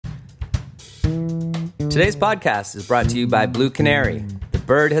Today's podcast is brought to you by Blue Canary. The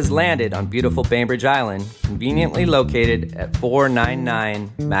bird has landed on beautiful Bainbridge Island, conveniently located at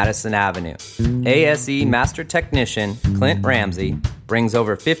 499 Madison Avenue. ASE Master Technician Clint Ramsey brings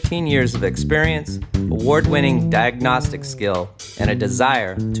over 15 years of experience, award-winning diagnostic skill, and a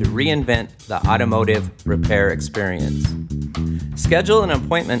desire to reinvent the automotive repair experience. Schedule an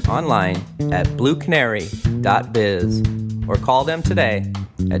appointment online at bluecanary.biz or call them today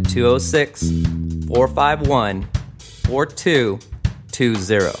at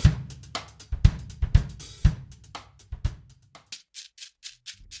 206-451-4220.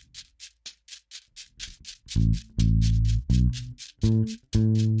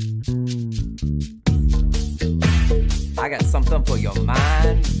 I got something for your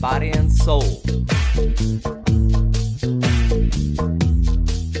mind, body, and soul.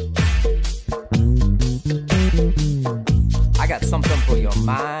 I got something for your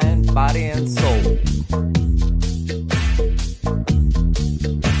mind, body, and soul.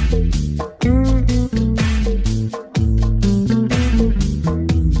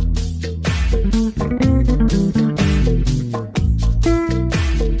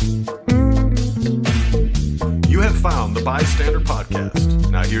 You have found the B.I.STANDER Podcast.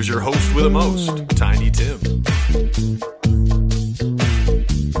 Now here's your host with the most, Tiny Tim.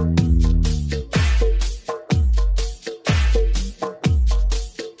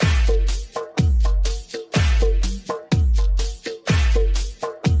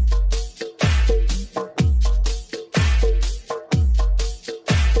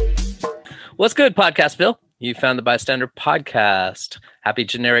 What's good, Podcastville? You found the B.I.STANDER Podcast. Happy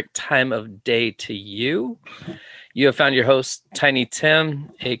generic time of day to you. You have found your host, Tiny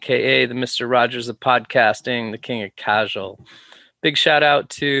Tim, a.k.a. the Mr. Rogers of podcasting, the king of casual. Big shout out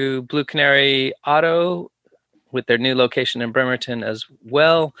to Blue Canary Auto with their new location in Bremerton as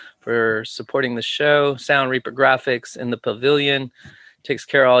well for supporting the show. Sound Reprographics in the pavilion takes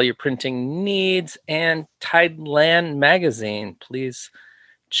care of all your printing needs. And Tideland Magazine, please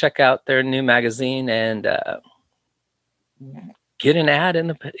check out their new magazine and get an ad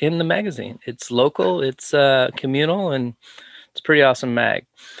in the magazine. It's local, it's communal, and it's a pretty awesome mag.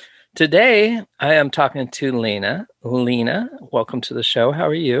 Today, I am talking to Lena. Lena, welcome to the show. How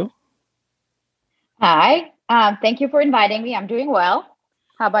are you? Hi. Thank you for inviting me. I'm doing well.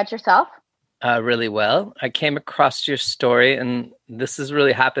 How about yourself? Really well. I came across your story, and this is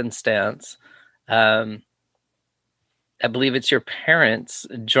really happenstance. I believe it's your parents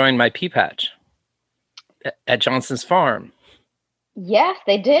joined my pea patch at Johnson's Farm. Yes,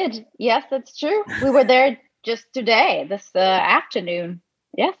 they did. Yes, that's true. We were there just today, this afternoon.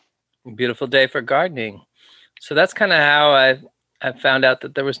 Yes. Beautiful day for gardening. So that's kind of how I found out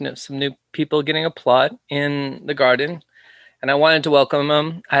that there was some new people getting a plot in the garden. And I wanted to welcome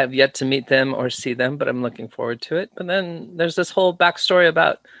them. I have yet to meet them or see them, but I'm looking forward to it. But then there's this whole backstory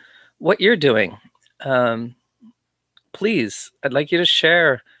about what you're doing. Please, I'd like you to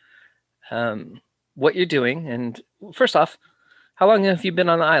share what you're doing. And first off, how long have you been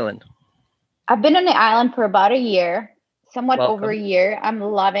on the island? I've been on the island for about a year, somewhat Welcome. over a year. I'm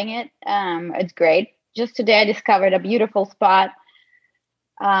loving it. It's great. Just today, I discovered a beautiful spot.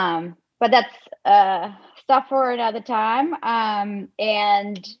 But that's stuff for another time.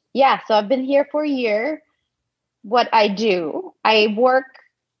 And yeah, so I've been here for a year. What I do, I work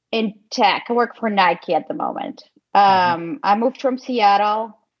in tech. I work for Nike at the moment. I moved from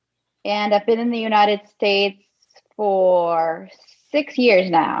Seattle, and I've been in the United States for 6 years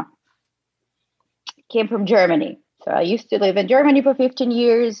now. Came from Germany. So I used to live in Germany for 15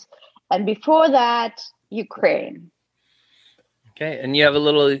 years, and before that, Ukraine. Okay, and you have a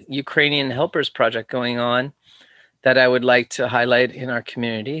little Ukrainian helpers project going on that I would like to highlight in our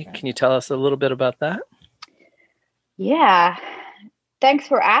community. Can you tell us a little bit about that? Yeah, thanks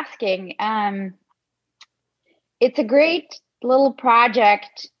for asking. It's a great little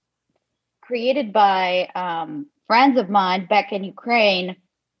project created by friends of mine back in Ukraine.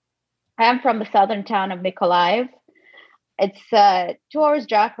 I'm from the southern town of Mykolaiv. It's a 2 hours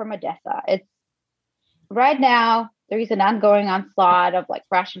drive from Odessa. It's right now there is an ongoing onslaught of like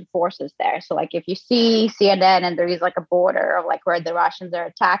Russian forces there. So like if you see CNN and there is like a border of like where the Russians are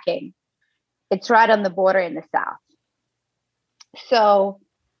attacking, it's right on the border in the south. So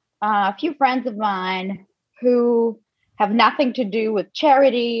a few friends of mine who have nothing to do with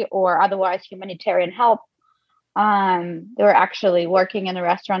charity or otherwise humanitarian help, they were actually working in the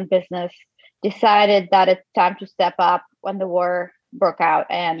restaurant business, decided that it's time to step up when the war broke out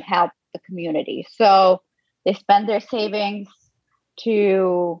and help the community. So they spent their savings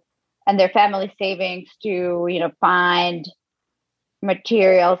and their family savings to, find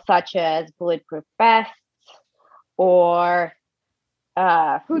materials such as bulletproof vests or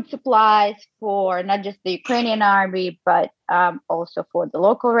food supplies for not just the Ukrainian army, but also for the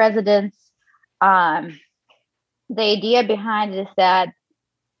local residents. The idea behind it is that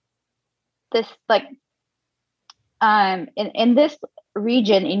this, like, in this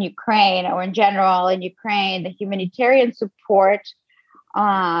region in Ukraine, or in general in Ukraine, the humanitarian support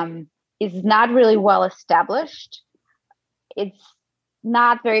is not really well established. It's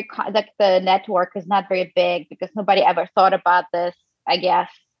not very, like, the network is not very big because nobody ever thought about this, I guess,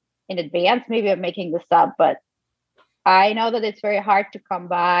 in advance. Maybe I'm making this up, but I know that it's very hard to come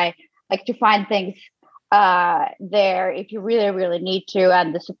by, like, to find things there if you really, really need to,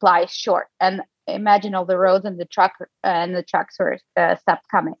 and the supply is short. And imagine all the roads and the trucks were stopped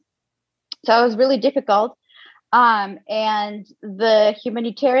coming. So it was really difficult. And the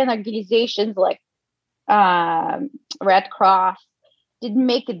humanitarian organizations like Red Cross didn't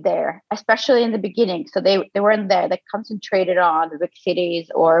make it there, especially in the beginning. So they weren't there. They concentrated on the big cities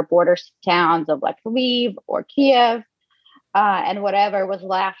or border towns of like Lviv or Kiev, and whatever was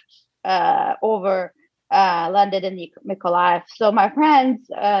left over landed in Mykolaiv. So my friends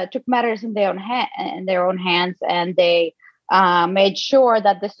took matters in their own hands, and they made sure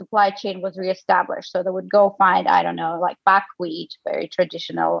that the supply chain was reestablished. So they would go find, I don't know, like buckwheat, very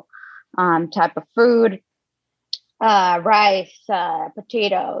traditional type of food, rice,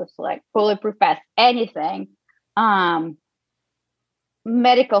 potatoes, like bulletproof vests, anything,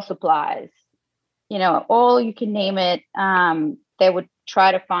 medical supplies, all you can name it. They would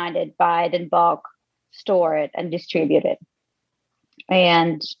try to find it, buy it in bulk, store it, and distribute it.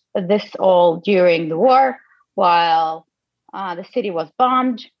 And this all during the war, while the city was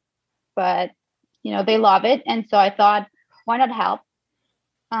bombed, but they love it. And so I thought, why not help?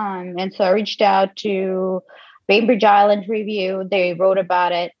 And so I reached out to Bainbridge Island Review. They wrote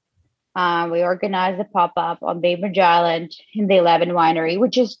about it. We organized a pop-up on Bainbridge Island in the Levin winery,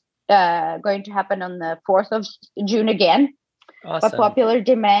 which is going to happen on the 4th of June again. Awesome. By popular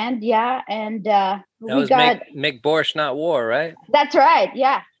demand, yeah. And that we was got make borscht, not war, right? That's right,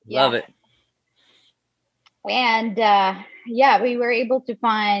 yeah. Love it. And we were able to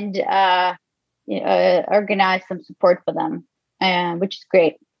find organize some support for them, which is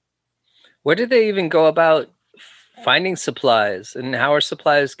great. Where did they even go about finding supplies, and how are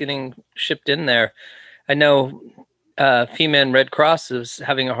supplies getting shipped in there? I know Female Red Cross is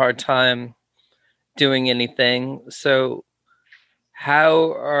having a hard time doing anything. So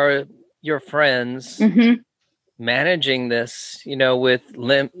how are your friends managing this, with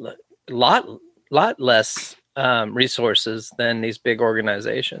lot less resources than these big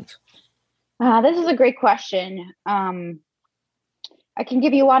organizations? This is a great question. I can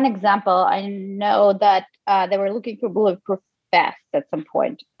give you one example. I know that they were looking for bulletproof vests at some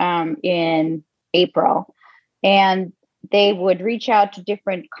point in April, and they would reach out to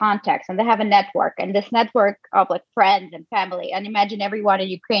different contacts, and they have a network, and this network of like friends and family. And imagine everyone in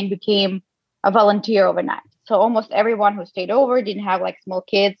Ukraine became a volunteer overnight. So almost everyone who stayed over, didn't have like small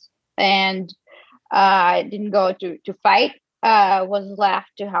kids, and didn't go to fight, was left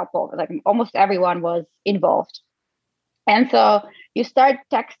to help over. Like almost everyone was involved. And so you start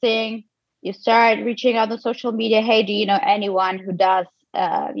texting, you start reaching out on social media. Hey, do you know anyone who does,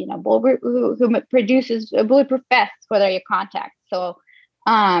 who produces bulletproof vests? What are your contacts? So,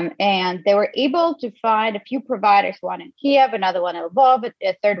 and they were able to find a few providers, one in Kiev, another one in Lvov,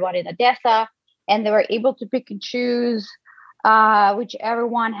 a third one in Odessa. And they were able to pick and choose whichever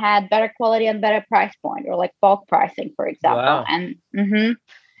one had better quality and better price point, or like bulk pricing, for example. Wow.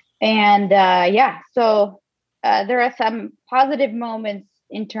 So there are some positive moments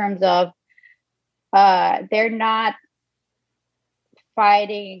in terms of they're not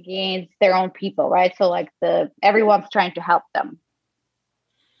fighting against their own people, right? So like everyone's trying to help them.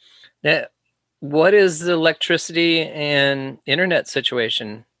 Yeah. What is the electricity and internet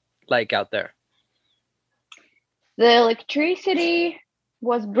situation like out there? The electricity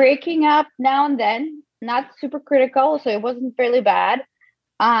was breaking up now and then, not super critical, so it wasn't really bad.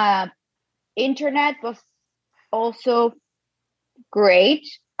 Internet was also great.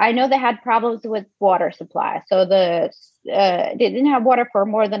 I know they had problems with water supply, so they didn't have water for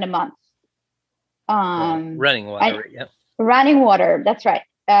more than a month. Running water, yeah. Running water, that's right.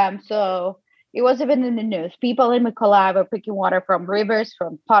 So it was even in the news. People in Mykolaiv were picking water from rivers,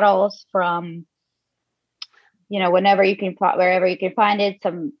 from puddles, from wherever you can find it.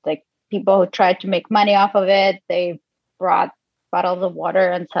 Some like people who tried to make money off of it, they brought bottles of water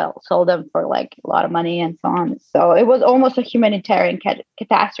and sold them for like a lot of money and so on. So it was almost a humanitarian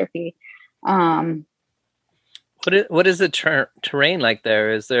catastrophe. What is the terrain like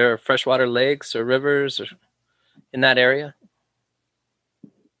there? Is there freshwater lakes or rivers or in that area?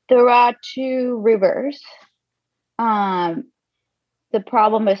 There are 2 rivers. The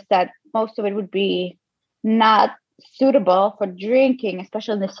problem is that most of it would be not suitable for drinking,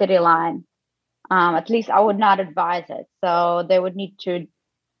 especially in the city line. At least I would not advise it. So they would need to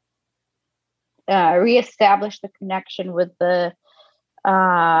reestablish the connection with the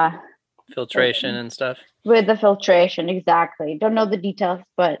filtration and stuff. With the filtration, exactly. Don't know the details,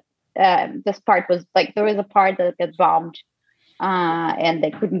 but this part was like there was a part that got bombed, and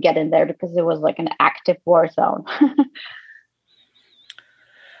they couldn't get in there because it was like an active war zone.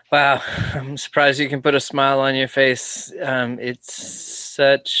 Wow, I'm surprised you can put a smile on your face. It's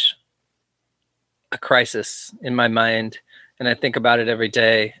such a crisis in my mind, and I think about it every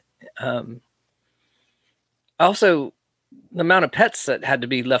day. Also, the amount of pets that had to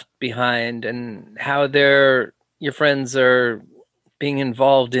be left behind, and how your friends are being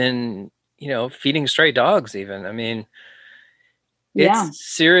involved in, feeding stray dogs. Even, I mean, it's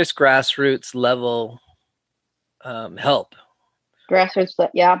serious grassroots level help. Grassroots,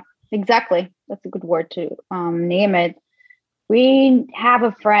 yeah, exactly. That's a good word to name it. We have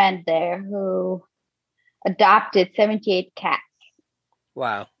a friend there who adopted 78 cats.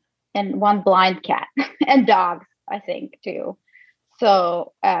 Wow. And 1 blind cat and dogs, I think, too.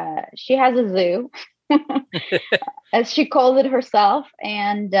 So she has a zoo, as she calls it herself.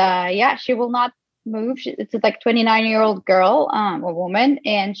 And she will not move. It's like 29-year-old girl, a woman,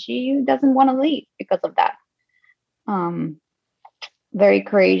 and she doesn't want to leave because of that. Very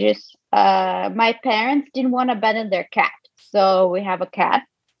courageous. My parents didn't want to abandon their cat. So we have a cat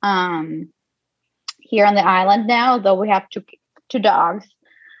here on the island now, though we have two dogs.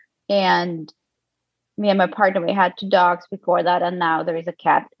 And me and my partner, we had 2 dogs before that. And now there is a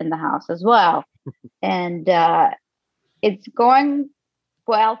cat in the house as well. And it's going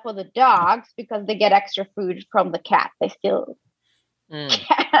well for the dogs because they get extra food from the cat. They still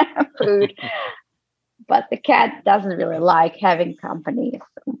get food. But the cat doesn't really like having company.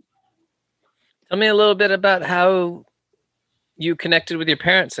 So. Tell me a little bit about how you connected with your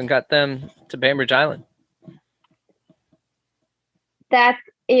parents and got them to Bainbridge Island. That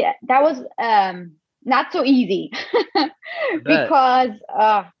was not so easy because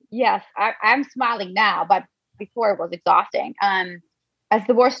yes, I'm smiling now, but before it was exhausting. As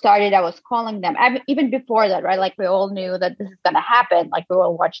the war started, I was calling them. Even before that, right? Like we all knew that this is going to happen. Like we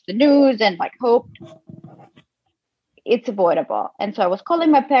all watched the news and like hoped it's avoidable. And so I was calling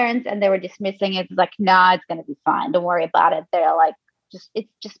my parents, and they were dismissing it. Like, nah, it's going to be fine. Don't worry about it. They're like,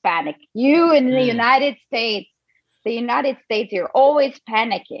 it's just panic. You in the United States, you're always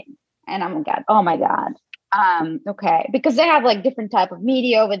panicking. And I'm like, oh my God. Okay. Because they have like different type of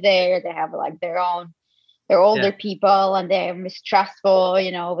media over there. They have like they're older people, and they're mistrustful,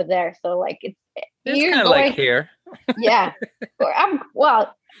 over there. So like it's kind of like here. Yeah.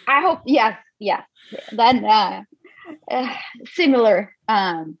 I hope, yes. Then similar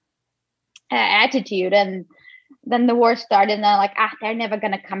attitude. And then the war started, and they're like, they're never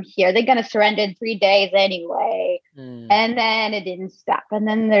going to come here. They're going to surrender in 3 days anyway. And then it didn't stop. And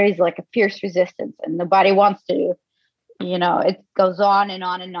then there is like a fierce resistance, and nobody wants to, it goes on and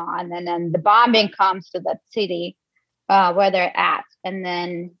on and on. And then the bombing comes to that city where they're at. And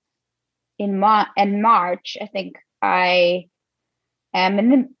then in March, I think I am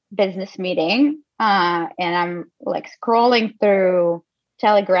in a business meeting and I'm like scrolling through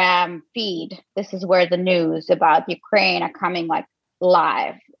Telegram feed. This is where the news about Ukraine are coming like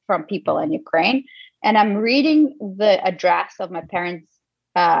live from people in Ukraine. And I'm reading the address of my parents'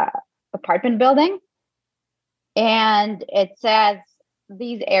 apartment building. And it says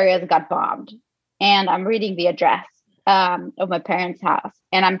these areas got bombed. And I'm reading the address of my parents' house.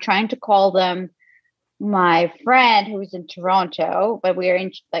 And I'm trying to call them. My friend who's in Toronto, but we're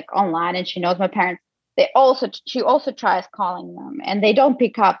in like online, and she knows my parents. She also tries calling them, and they don't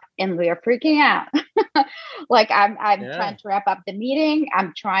pick up, and we are freaking out. Like I'm trying to wrap up the meeting.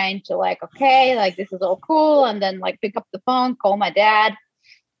 I'm trying to like, okay, like this is all cool. And then like pick up the phone, call my dad.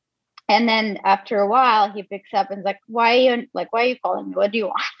 And then after a while he picks up and is like, why are you calling me? What do you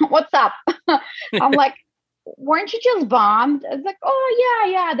want? What's up? I'm like, weren't you just bombed? It's like, oh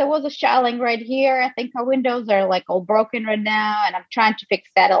yeah, there was a shelling right here. I think our windows are like all broken right now, and I'm trying to fix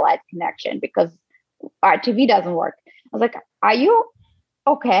satellite connection because our TV doesn't work. I was like, are you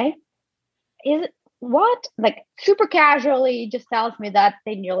okay? Is it what? Like super casually just tells me that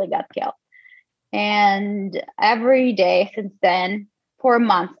they nearly got killed. And every day since then, for a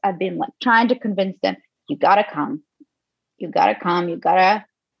month, I've been like trying to convince them, you gotta come, you gotta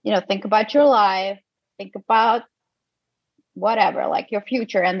think about your life. Think about whatever, like your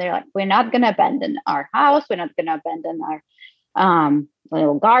future. And they're like, we're not going to abandon our house. We're not going to abandon our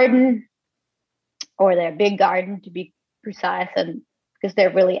little garden, or their big garden, to be precise. And because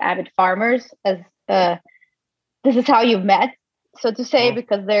they're really avid farmers, as this is how you've met, so to say,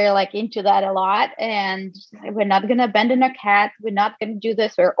 because they're like into that a lot. And we're not going to abandon our cats. We're not going to do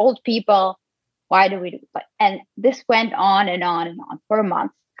this. We're old people. Why do we do it? And this went on and on and on for a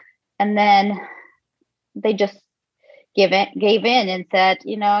month. And then they just gave in and said,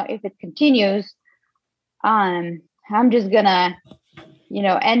 if it continues, I'm just going to,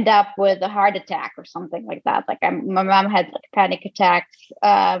 end up with a heart attack or something like that. Like my mom had like panic attacks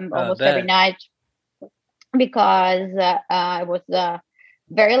almost every night, because it was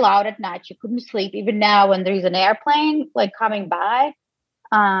very loud at night. She couldn't sleep. Even now, when there's an airplane like coming by,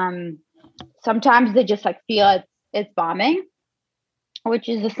 sometimes they just like feel it's bombing, which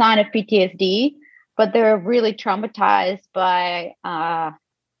is a sign of PTSD. But they're really traumatized by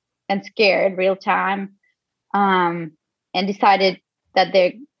and scared real time, and decided that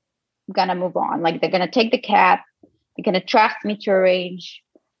they're gonna move on. Like, they're gonna take the cat. They're gonna trust me to arrange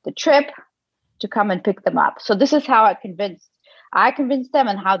the trip to come and pick them up. So this is how I convinced them,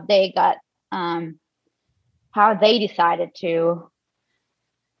 and how they got, how they decided to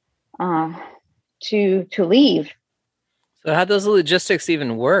leave. So how does the logistics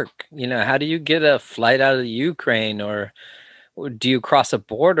even work? How do you get a flight out of the Ukraine, or do you cross a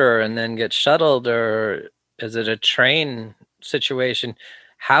border and then get shuttled, or is it a train situation?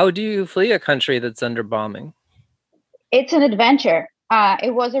 How do you flee a country that's under bombing? It's an adventure.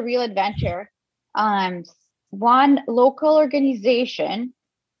 It was a real adventure. One local organization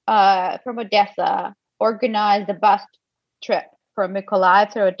from Odessa organized a bus trip from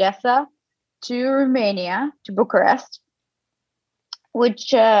Mykolaiv to Odessa to Romania, to Bucharest, which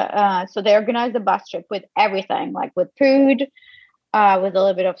so they organized a bus trip with everything, like with food, with a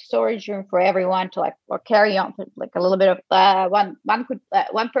little bit of storage room for everyone to or carry on, like a little bit of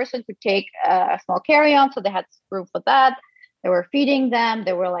one person could take a small carry on, so they had room for that. They were feeding them.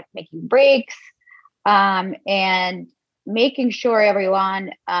 They were like making breaks, and making sure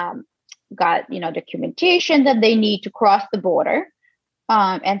everyone got documentation that they need to cross the border.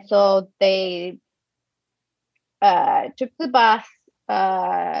 And so they took the bus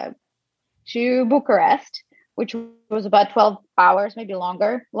to Bucharest, which was about 12 hours, maybe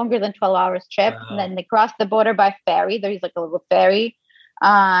longer than 12 hours trip. Wow. And then they crossed the border by ferry. There's like a little ferry,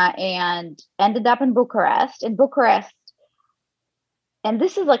 and ended up in Bucharest. And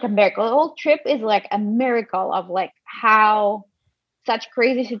this is like a miracle. The whole trip is like a miracle of like how such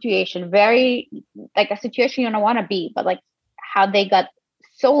crazy situation, very like a situation you don't want to be, but like how they got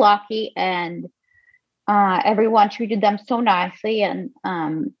so lucky, and everyone treated them so nicely. And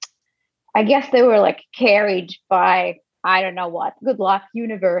I guess they were like carried by, I don't know what, good luck,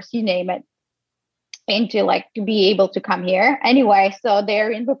 universe, you name it, into like to be able to come here. Anyway, so they're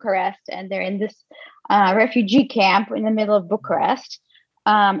in Bucharest, and they're in this refugee camp in the middle of Bucharest.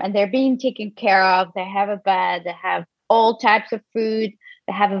 And they're being taken care of. They have a bed, they have all types of food,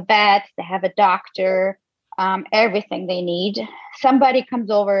 they have a vet, they have a doctor, everything they need. Somebody comes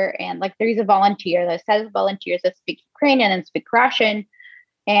over, and like there is a volunteer, there's set of volunteers that speak Ukrainian and speak Russian,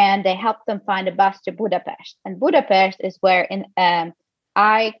 and they help them find a bus to Budapest. And Budapest is where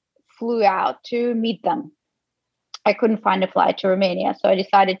I flew out to meet them. I couldn't find a flight to Romania, so I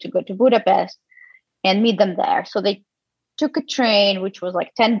decided to go to Budapest and meet them there. So they took a train, which was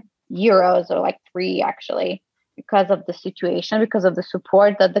like 10 euros or like 3 actually, because of the situation, because of the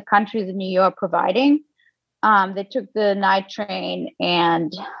support that the countries in EU are providing. They took the night train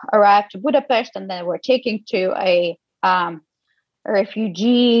and arrived to Budapest, and then were taken to a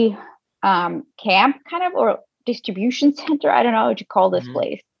refugee camp, kind of, or distribution center. I don't know what you call this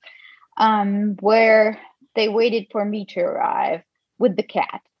place, where they waited for me to arrive with the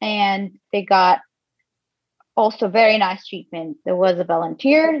cat, and they got also very nice treatment. There was a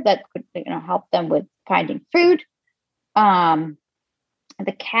volunteer that could help them with finding food.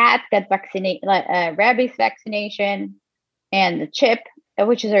 The cat got vaccinated, rabies vaccination, and the chip,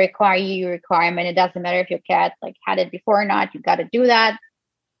 which is a EU requirement. It doesn't matter if your cat like had it before or not, you got to do that.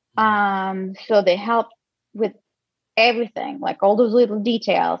 So they helped with everything, like all those little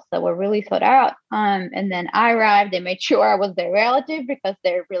details that were really thought out. And then I arrived. They made sure I was their relative, because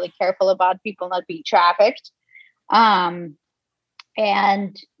they're really careful about people not being trafficked. So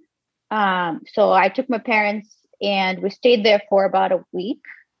I took my parents, and we stayed there for about a week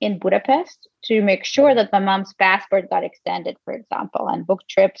in Budapest to make sure that my mom's passport got extended, for example, and booked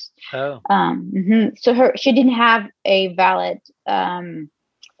trips. So she didn't have a valid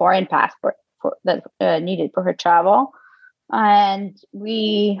foreign passport that needed for her travel. And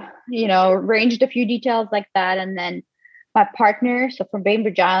we, arranged a few details like that. And then my partner, so from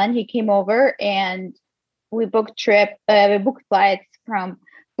Bainbridge Island, he came over and we booked flights from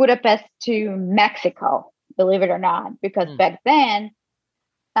Budapest to Mexico, believe it or not, because back then,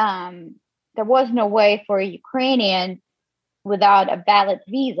 there was no way for a Ukrainian without a valid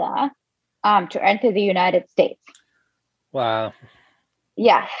visa to enter the United States. Wow.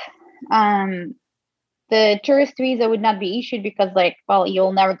 Yes. The tourist visa would not be issued because,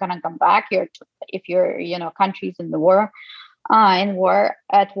 you're never gonna come back here if you're, countries in the war, and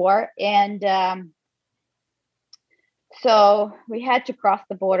so we had to cross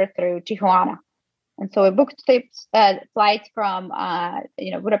the border through Tijuana, and so we booked flights from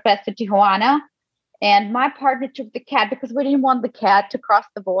Budapest to Tijuana, and my partner took the cat because we didn't want the cat to cross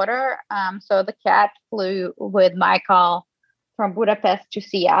the border. So the cat flew with Michael from Budapest to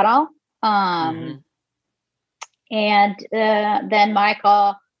Seattle. And then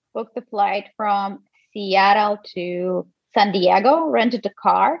Michael booked the flight from Seattle to San Diego, rented a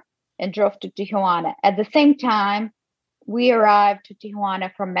car, and drove to Tijuana. At the same time, we arrived to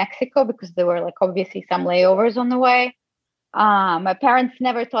Tijuana from Mexico because there were obviously some layovers on the way. My parents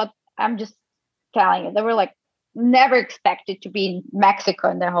never thought, I'm just telling you, they were never expected to be in Mexico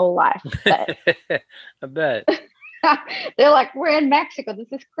in their whole life. I bet. They're like, we're in Mexico.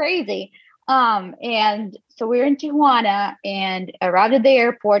 This is crazy. And so we're in Tijuana and arrived at the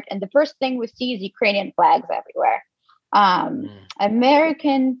airport. And the first thing we see is Ukrainian flags everywhere.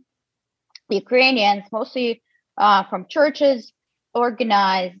 American Ukrainians, mostly from churches,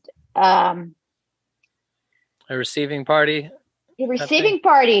 organized a receiving party. A receiving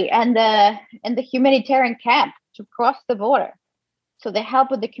party and the humanitarian camp to cross the border. So they help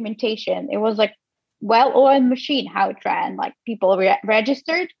with documentation. It was well-oiled machine how it ran. People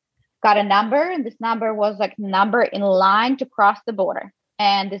registered, got a number, and this number was number in line to cross the border.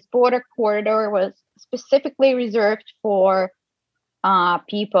 And this border corridor was specifically reserved for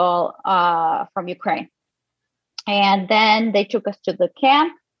people from Ukraine. And then they took us to the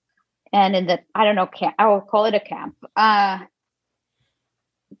camp, and in the camp, I will call it a camp,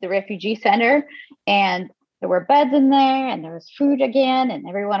 the refugee center, and there were beds in there, and there was food again, and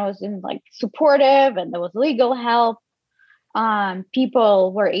everyone was supportive, and there was legal help.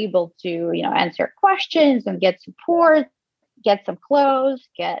 People were able to, answer questions and get support, get some clothes,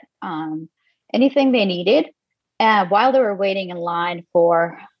 get anything they needed while they were waiting in line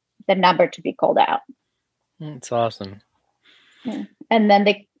for the number to be called out. That's awesome. Yeah. And then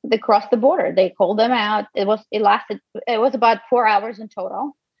they crossed the border. They called them out. It was about 4 hours in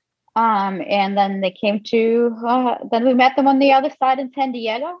total. And then they came then we met them on the other side in San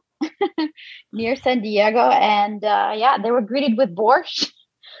Diego, near San Diego. And they were greeted with borscht,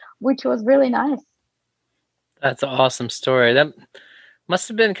 which was really nice. That's an awesome story. That must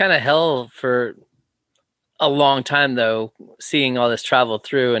have been kind of hell for a long time, though, seeing all this travel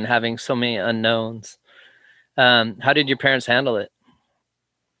through and having so many unknowns. How did your parents handle it?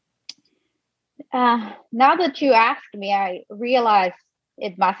 Now that you asked me, I realized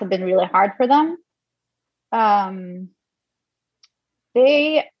it must have been really hard for them.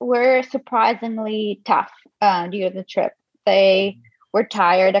 They were surprisingly tough during the trip. They were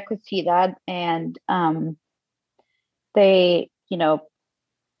tired. I could see that. And they,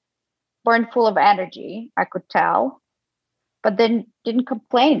 weren't full of energy, I could tell, but then didn't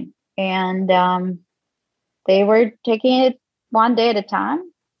complain. And they were taking it one day at a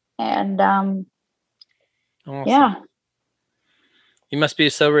time. And awesome. Yeah. You must be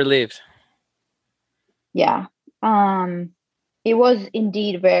so relieved. Yeah. It was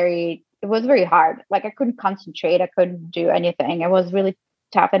indeed very hard. I couldn't concentrate. I couldn't do anything. It was really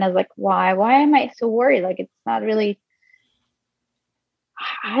tough. And I was like, why am I so worried? It's not really,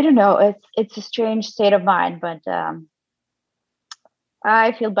 I don't know. It's a strange state of mind, but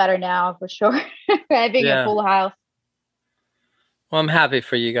I feel better now for sure. Having a full house. Well, I'm happy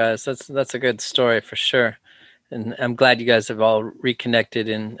for you guys. That's a good story for sure. And I'm glad you guys have all reconnected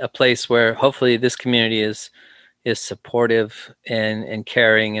in a place where hopefully this community is supportive and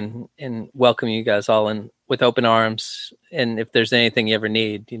caring and welcome you guys all in with open arms. And if there's anything you ever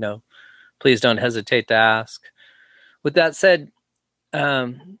need, please don't hesitate to ask. With that said,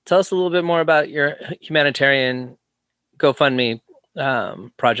 tell us a little bit more about your humanitarian GoFundMe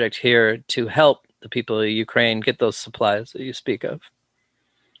project here to help the people of Ukraine get those supplies that you speak of.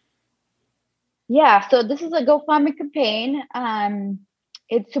 Yeah, so this is a GoFundMe campaign.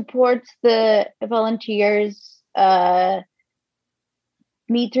 It supports the volunteers,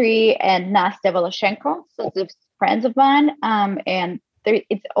 Dmitry and Nastya Voloshenko, so they're friends of mine. And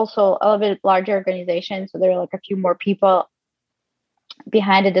it's also a little bit larger organization, so there are a few more people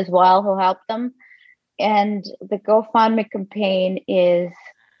behind it as well who helped them. And the GoFundMe campaign is,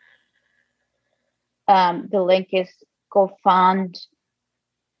 the link is GoFund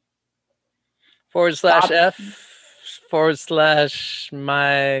 /F/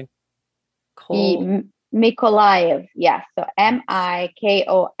 Mykolaiv. Yes. So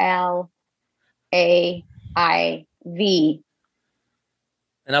MIKOLAIV.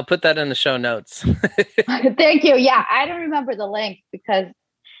 And I'll put that in the show notes. Thank you. Yeah, I don't remember the link because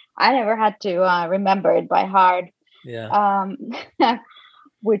I never had to remember it by heart. Yeah.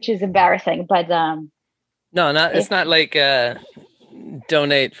 Which is embarrassing, but it's not like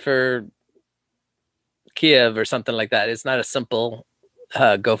donate for Kiev or something like that. It's not a simple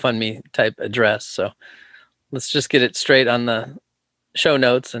GoFundMe type address. So let's just get it straight on the show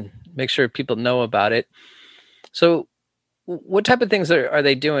notes and make sure people know about it. So what type of things are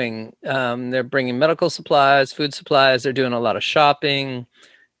they doing? They're bringing medical supplies, food supplies. They're doing a lot of shopping.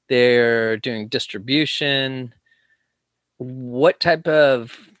 They're doing distribution. What type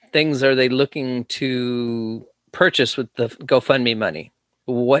of things are they looking to purchase with the GoFundMe money?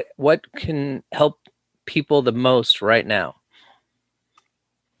 What can help people the most right now?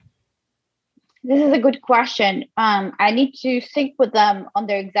 This is a good question. I need to sync with them on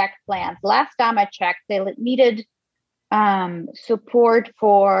their exact plans. Last time I checked, they needed support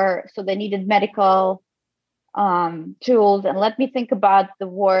so they needed medical tools. And let me think about the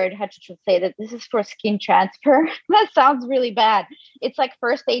word, how to say that this is for skin transfer. That sounds really bad. It's like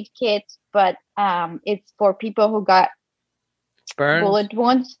first aid kit, but it's for people who got burns, bullet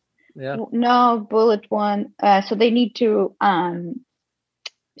wounds. Yeah. No, bullet wound. So they need to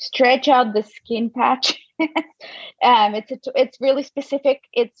stretch out the skin patch. It's really specific.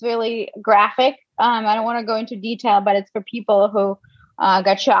 It's really graphic. I don't want to go into detail, but it's for people who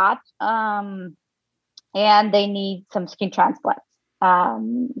got shot. And they need some skin transplants.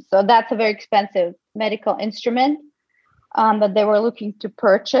 So that's a very expensive medical instrument that they were looking to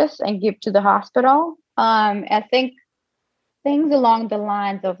purchase and give to the hospital. I think things along the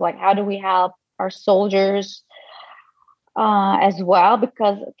lines of like, how do we help our soldiers as well?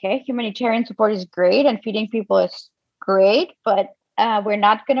 Because, humanitarian support is great and feeding people is great, but we're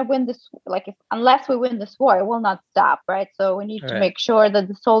not going to win this. Unless we win this war, it will not stop, right? So we need to make sure that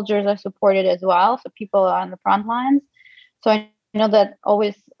the soldiers are supported as well. So people are on the front lines. So I know that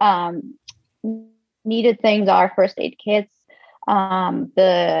always needed things are first aid kits, things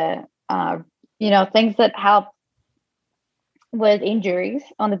that help with injuries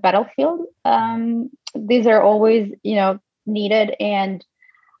on the battlefield. These are always, needed. And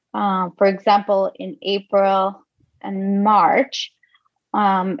for example, in April and March,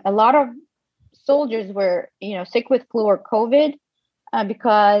 a lot of soldiers were, sick with flu or COVID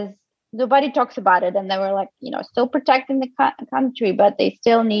because nobody talks about it. And they were like, still protecting the country, but they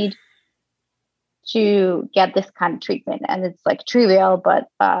still need to get this kind of treatment. And it's like trivial, but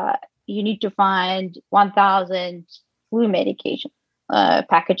you need to find 1,000 flu medication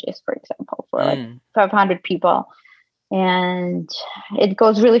packages, for example, for like 500 people. And it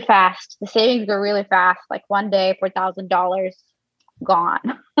goes really fast. The savings go really fast. Like one day, $4,000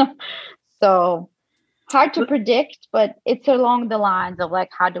 gone. So hard to predict, but it's along the lines of like,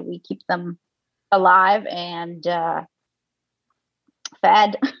 how do we keep them alive and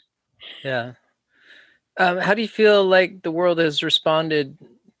fed? Yeah. How do you feel like the world has responded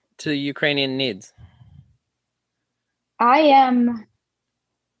to Ukrainian needs? I am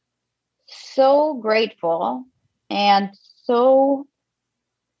so grateful, and so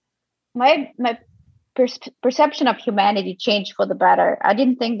my perception of humanity changed for the better. I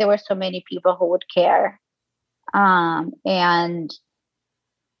didn't think there were so many people who would care, and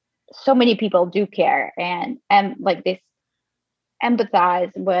so many people do care, and like this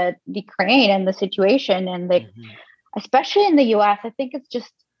empathize with Ukraine and the situation, and especially in the U.S. I think it's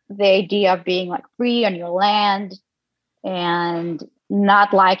just the idea of being like free on your land and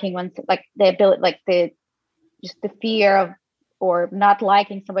not liking when like the ability, like the fear of, or not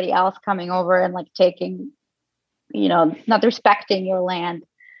liking somebody else coming over and like taking, not respecting your land.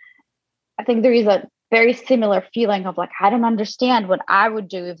 I think there is a very similar feeling of like, I don't understand what I would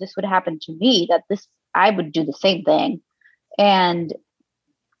do if this would happen to me, I would do the same thing. And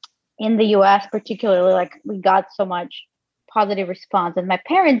in the US particularly, like we got so much positive response. And my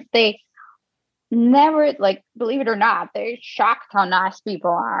parents, they never, like, believe it or not, they're shocked how nice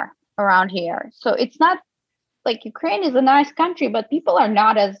people are around here. So it's not like Ukraine is a nice country, but people are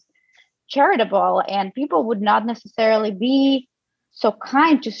not as charitable, and people would not necessarily be so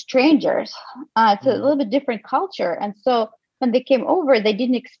kind to strangers. It's a little bit different culture. And so when they came over, they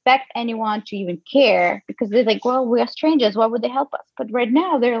didn't expect anyone to even care because they're like, well, we are strangers. Why would they help us? But right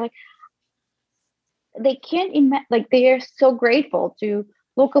now they're like, they can't imagine, like they are so grateful to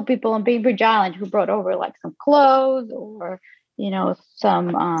local people on Bainbridge Island who brought over like some clothes or,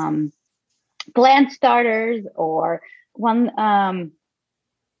 some plant starters, or one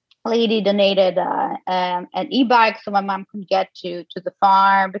lady donated an e-bike so my mom could get to the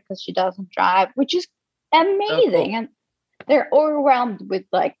farm because she doesn't drive, which is amazing. Oh, cool. And they're overwhelmed with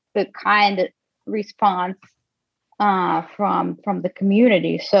like the kind response from the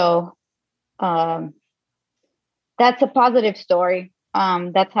community. So that's a positive story.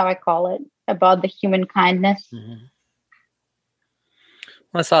 That's how I call it, about the human kindness. Mm-hmm.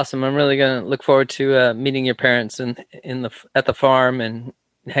 Well, that's awesome. I'm really going to look forward to meeting your parents at the farm and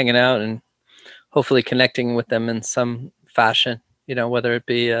hanging out and hopefully connecting with them in some fashion, whether it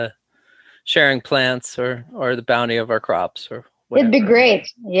be sharing plants or the bounty of our crops or whatever. It'd be great.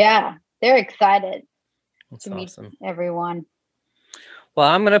 Yeah. They're excited to awesome. meet everyone. Well,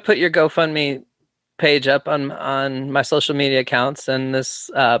 I'm going to put your GoFundMe page up on my social media accounts and this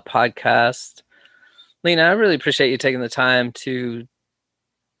podcast. Lena, I really appreciate you taking the time to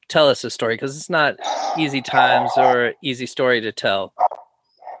tell us a story, because it's not easy times or easy story to tell.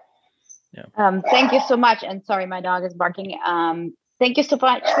 Yeah. Thank you so much. And sorry, my dog is barking. Thank you so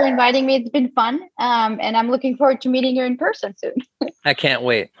much for inviting me. It's been fun. And I'm looking forward to meeting you in person soon. I can't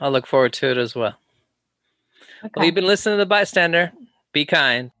wait. I'll look forward to it as well. Okay. Well, you've been listening to The Bystander. Be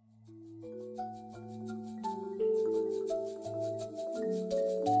kind.